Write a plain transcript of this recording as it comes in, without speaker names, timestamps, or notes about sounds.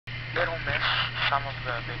it'll miss some of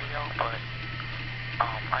the video, but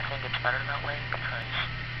I think it's better that way because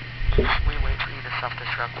we wait for you to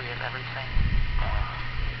self-destruct, we have everything.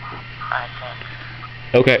 I think.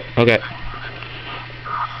 Okay.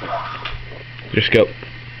 Just go.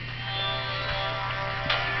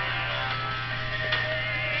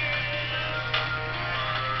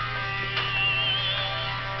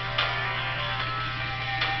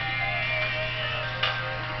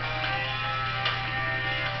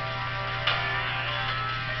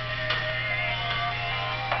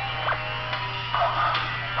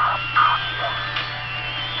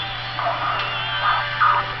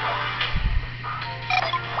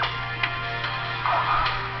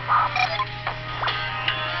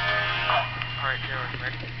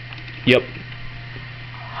 Yep.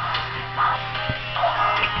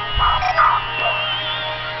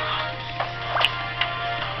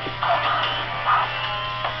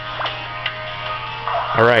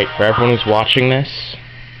 Alright, for everyone who's watching this,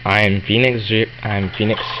 I'm Phoenix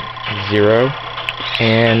Xero,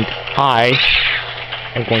 and I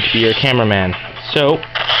am going to be your cameraman. So,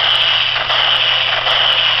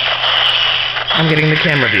 I'm getting the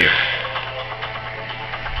camera view.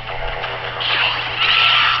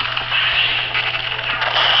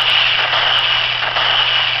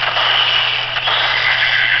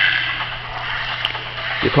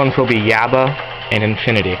 Your opponents will be Yaba and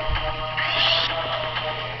Infinity.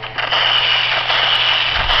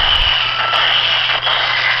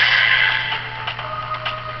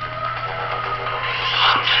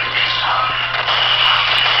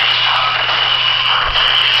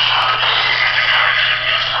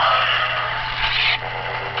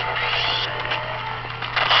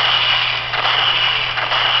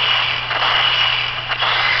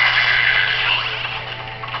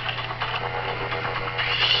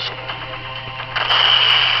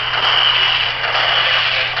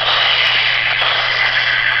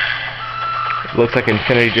 It looks like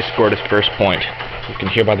Infinity just scored his first point. You can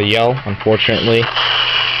hear by the yell, unfortunately.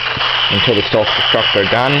 Until the self-destructs are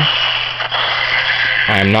done,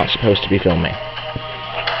 I am not supposed to be filming.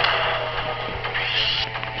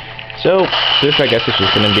 So, this I guess is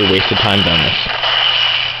just going to be a wasted time doing this.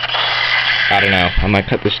 I don't know, I might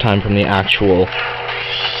cut this time from the actual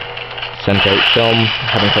sent out film. I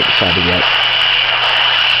haven't quite decided yet.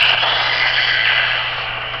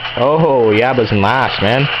 Oh, Yaba's in last,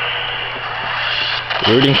 man.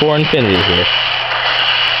 Rooting for Infinity here.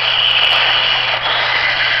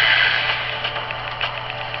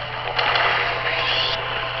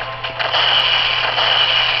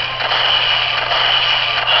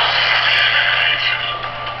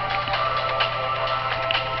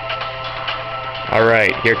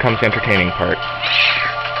 Alright, here comes the entertaining part.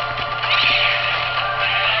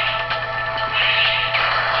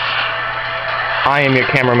 I am your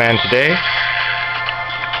cameraman today.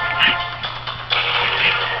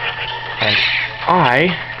 And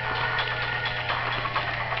I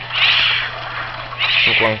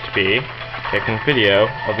am going to be taking video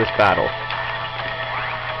of this battle.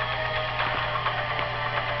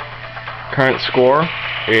 Current score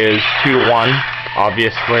is 2-1.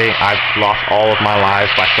 Obviously, I've lost all of my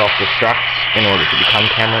lives by self-destruct in order to become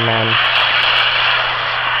cameraman.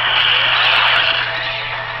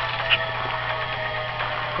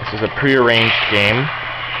 This is a pre-arranged game.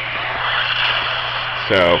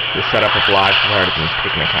 So, the setup of lives has already been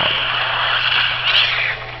taken account.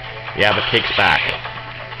 Yeah, the cake's back.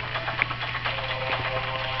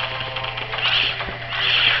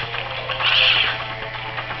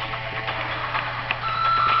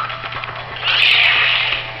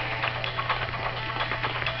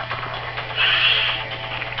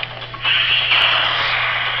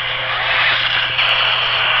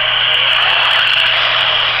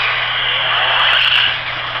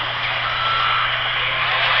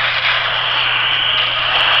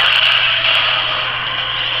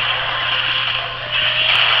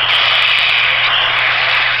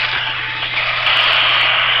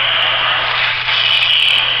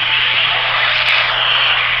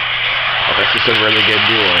 It's a really good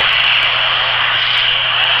duel.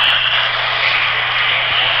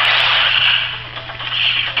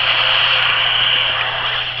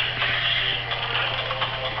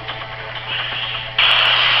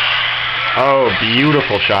 Oh,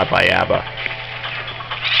 beautiful shot by Yaba.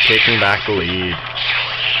 Taking back the lead.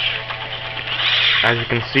 As you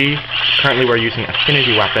can see, currently we're using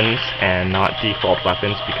affinity weapons and not default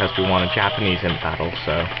weapons because we want a Japanese imp battle,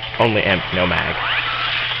 so only imp, no mag.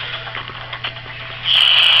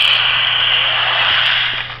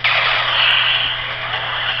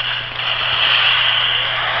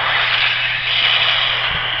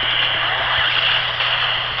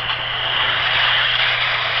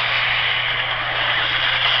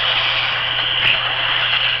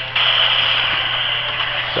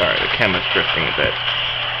 camera's drifting a bit.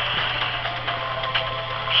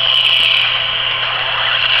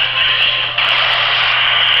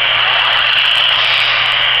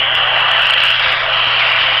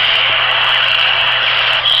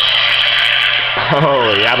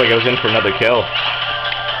 Oh, Yaba goes in for another kill.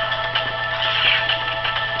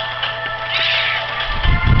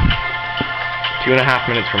 Two and a half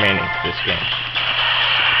minutes remaining for this game.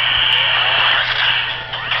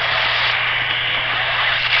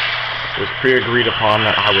 It was pre-agreed upon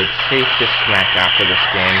that I would safe disconnect after this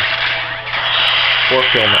game. For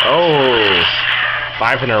film. Oh!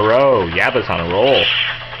 5 in a row. Yaba's on a roll.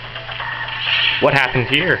 What happened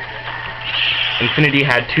here? Infinity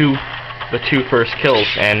had the two first kills,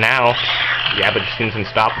 and now Yaba just seems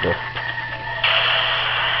unstoppable.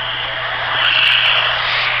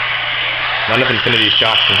 None of Infinity's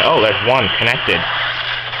shots can... Oh, there's one connected.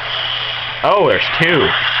 Oh, there's two.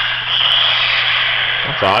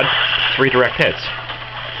 That's odd. 3 direct hits.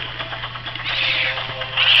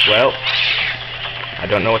 Well, I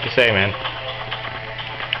don't know what to say, man.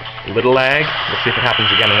 A little lag. Let's see if it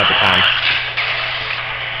happens again another time.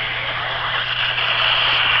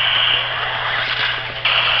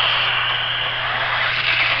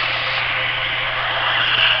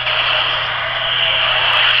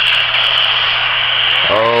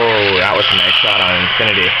 Oh, that was a nice shot on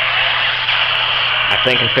Infinity. I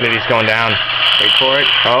think Infinity's going down. Wait for it.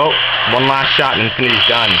 Oh, one last shot and Infinity's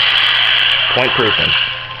done. Point proofing.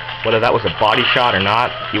 Whether that was a body shot or not,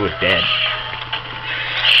 he was dead.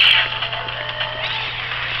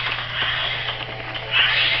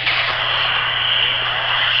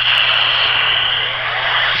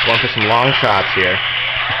 Going for some long shots here.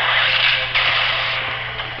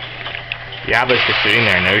 Yaba's just sitting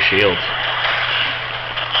there, no shields.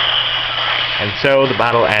 And so the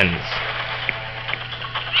battle ends.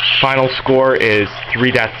 Final score is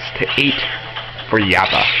 3 deaths to 8 for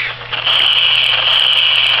Yaba.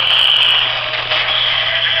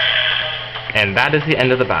 And that is the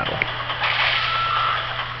end of the battle.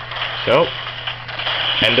 So,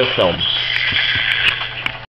 end of film.